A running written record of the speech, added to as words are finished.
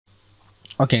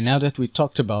Okay, now that we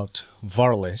talked about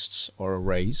var lists or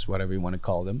arrays, whatever you want to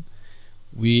call them,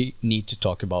 we need to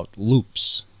talk about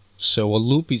loops. So a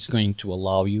loop is going to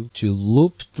allow you to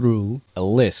loop through a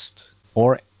list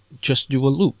or just do a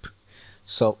loop.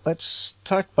 So let's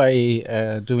start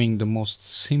by doing the most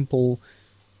simple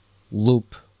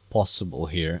loop possible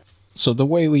here. So the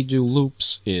way we do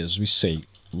loops is we say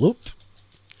loop,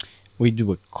 we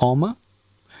do a comma,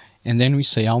 and then we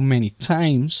say how many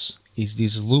times is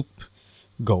this loop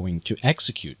going to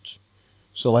execute.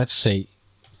 So let's say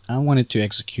I want it to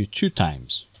execute 2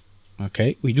 times.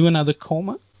 Okay, we do another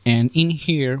comma, and in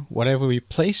here, whatever we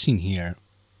place in here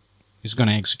is going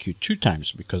to execute 2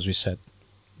 times because we said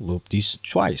loop this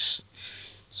twice.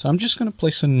 So I'm just going to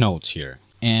place a note here,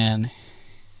 and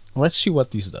let's see what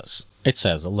this does. It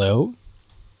says hello,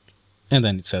 and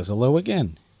then it says hello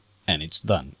again, and it's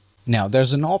done. Now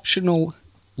there's an optional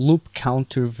loop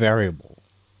counter variable,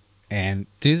 and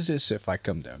this is if I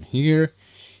come down here,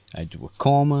 I do a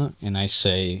comma, and I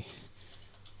say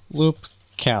loop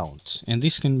count, and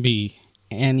this can be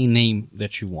any name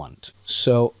that you want.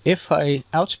 So if I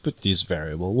output this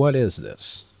variable, what is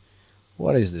this?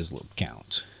 What is this loop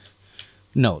count?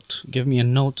 Note, give me a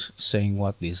note saying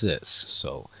what this is.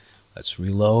 So let's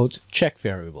reload, check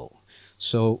variable.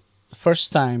 So the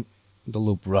first time the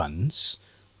loop runs,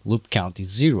 loop count is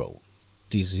 0.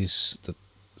 This is the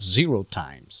 0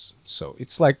 times. So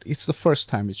it's like it's the first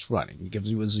time it's running, it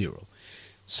gives you a 0.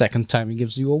 Second time it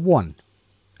gives you a 1,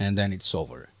 and then it's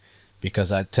over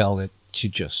because I tell it to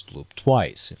just loop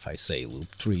twice. If I say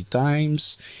loop 3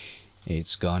 times,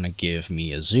 it's gonna give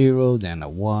me a 0, then a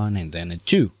 1, and then a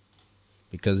 2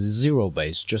 because it's 0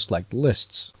 based, just like the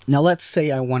lists. Now let's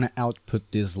say I want to output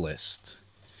this list.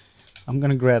 I'm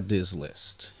gonna grab this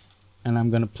list and I'm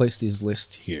gonna place this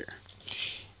list here,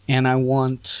 and I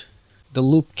want the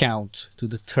loop count to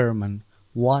determine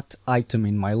what item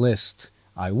in my list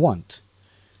I want.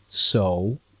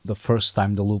 So the first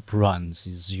time the loop runs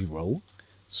is 0,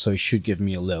 so it should give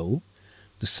me a low.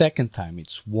 The second time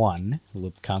it's 1,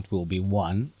 loop count will be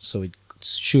 1, so it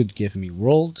should give me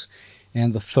world.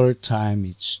 And the third time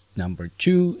it's number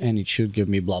 2, and it should give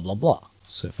me blah blah blah.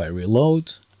 So if I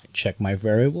reload, I check my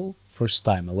variable, first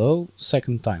time hello,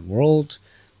 second time world,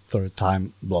 third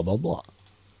time blah blah blah.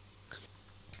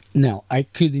 Now I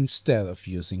could, instead of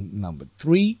using number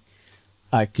 3,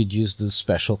 I could use the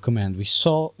special command we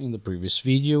saw in the previous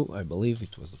video. I believe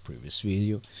it was the previous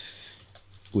video,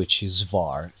 which is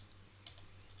var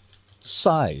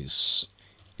size,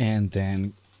 and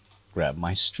then grab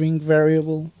my string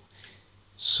variable.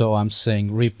 So I'm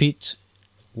saying repeat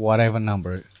whatever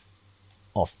number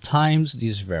of times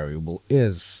this variable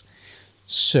is.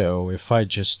 So if I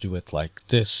just do it like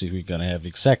this, we're gonna have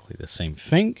exactly the same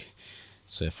thing.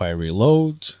 So if I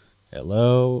reload,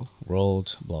 hello,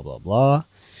 world, blah blah blah.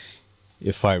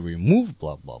 If I remove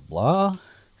blah blah blah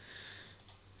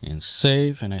and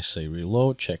save, and I say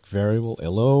reload, check variable,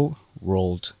 hello,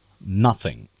 world,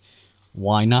 nothing.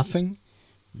 Why nothing?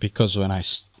 Because when I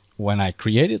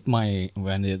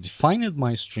defined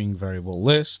my string variable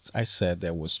list, I said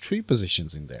there was 3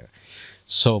 positions in there.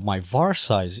 So my var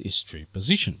size is 3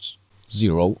 positions,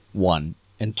 0, 1,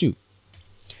 and 2.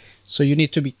 So you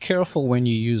need to be careful when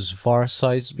you use var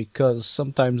size, because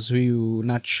sometimes you're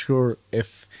not sure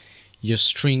if your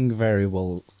string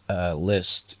variable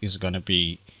list is going to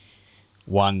be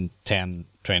 1, 10,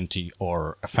 20,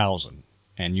 or 1,000,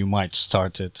 and you might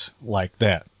start it like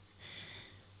that.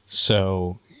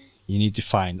 So you need to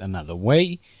find another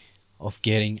way of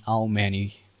getting how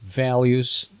many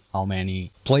values, how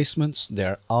many placements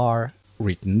there are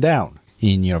written down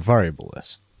in your variable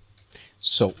list.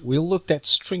 So we looked at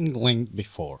string length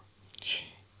before,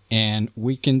 and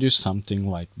we can do something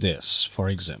like this. For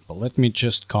example, let me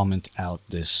just comment out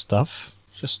this stuff.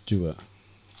 Just do a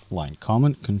line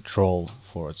comment, control/,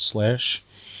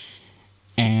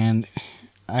 and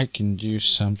I can do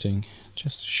something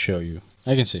just to show you.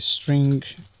 I can say string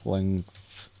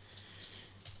length,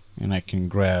 and I can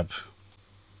grab,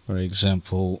 for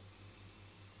example,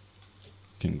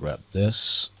 can grab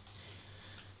this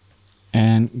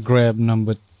and grab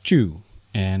number 2,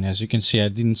 and as you can see I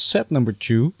didn't set number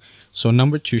 2, so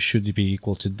number 2 should be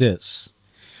equal to this.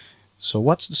 So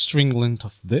what's the string length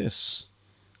of this?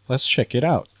 Let's check it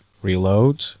out.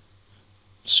 Reload,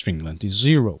 string length is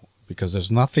 0 because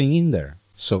there's nothing in there.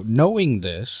 So knowing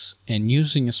this and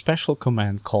using a special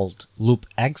command called loop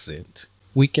exit,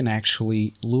 we can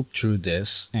actually loop through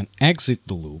this and exit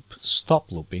the loop,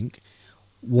 stop looping,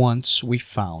 once we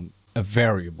found a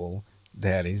variable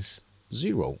that is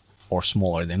 0 or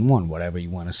smaller than 1, whatever you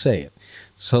want to say it.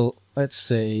 So let's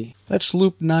say, let's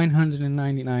loop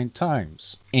 999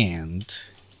 times,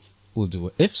 and we'll do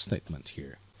an if statement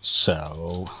here.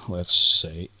 So let's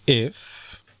say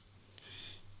if,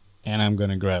 and I'm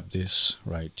gonna grab this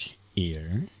right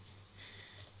here,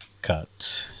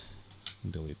 cut,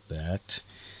 delete that,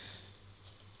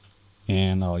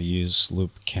 and I'll use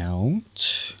loop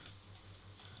count.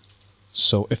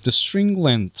 So if the string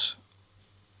length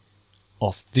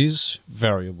of this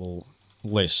variable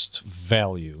list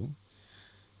value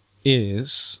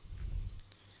is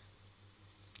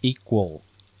equal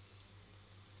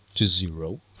to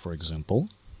 0, for example,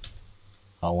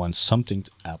 I want something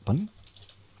to happen.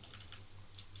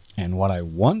 And what I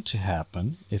want to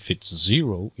happen, if it's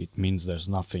 0, it means there's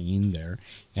nothing in there,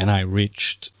 and I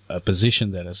reached a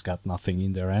position that has got nothing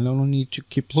in there, and I don't need to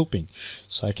keep looping.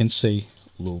 So I can say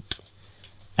loop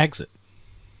exit.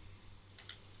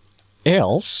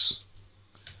 Else,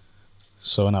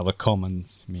 so another command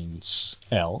means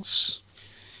else,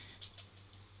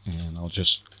 and I'll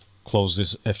just close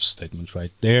this if statement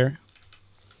right there.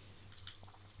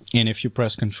 And if you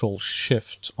press Control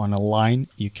Shift on a line,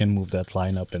 you can move that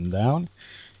line up and down.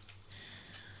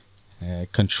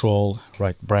 Control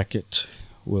right bracket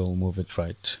will move it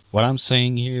right. What I'm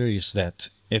saying here is that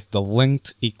if the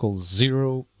length equals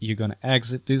 0, you're going to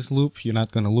exit this loop. You're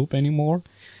not going to loop anymore.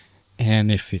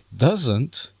 And if it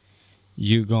doesn't,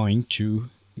 you're going to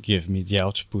give me the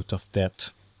output of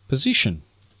that position.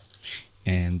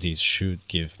 And this should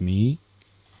give me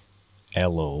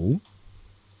hello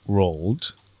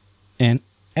rolled, and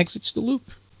exits the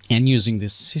loop. And using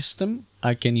this system,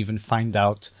 I can even find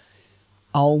out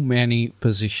how many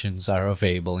positions are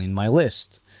available in my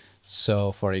list.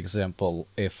 So for example,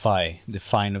 if I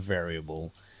define a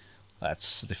variable,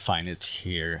 let's define it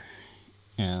here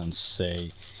and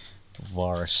say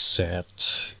var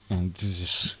set, and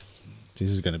this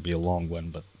is going to be a long one,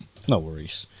 but no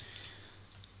worries.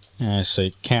 And I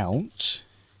say count,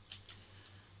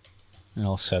 and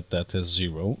I'll set that as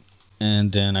 0.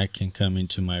 And then I can come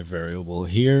into my variable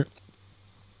here,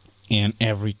 and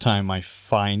every time I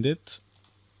find it,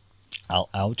 I'll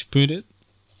output it,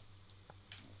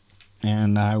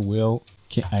 and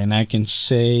I can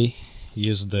say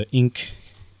use the inc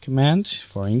command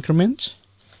for increment,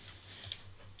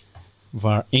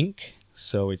 var inc,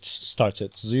 so it starts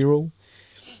at 0.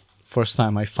 First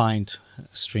time I find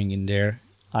a string in there,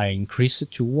 I increase it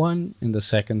to 1, and the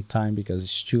second time, because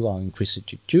it's 2, I'll increase it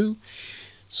to 2.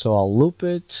 So I'll loop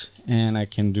it, and I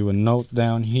can do a note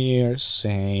down here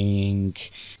saying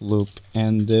loop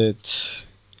ended,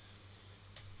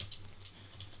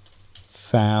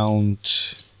 found.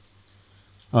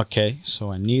 Okay,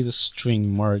 so I need a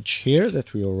string merge here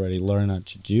that we already learned how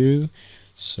to do.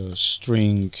 So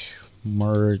string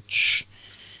merge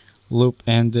loop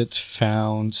ended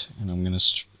found, and I'm gonna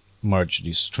merge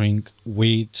this string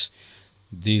with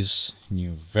this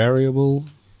new variable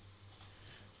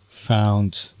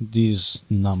found this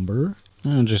number,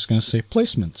 and I'm just gonna say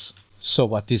placements. So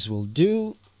what this will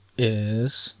do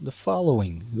is the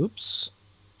following. Oops,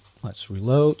 let's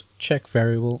reload, check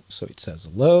variable, so it says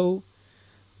hello,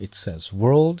 it says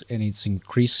world, and it's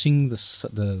increasing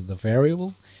the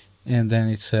variable, and then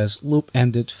it says loop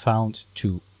ended found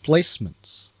 2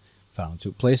 placements, found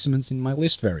 2 placements in my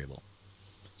list variable.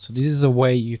 So this is a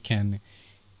way you can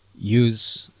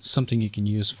use something you can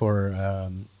use for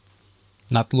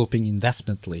not looping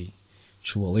indefinitely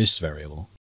to a list variable.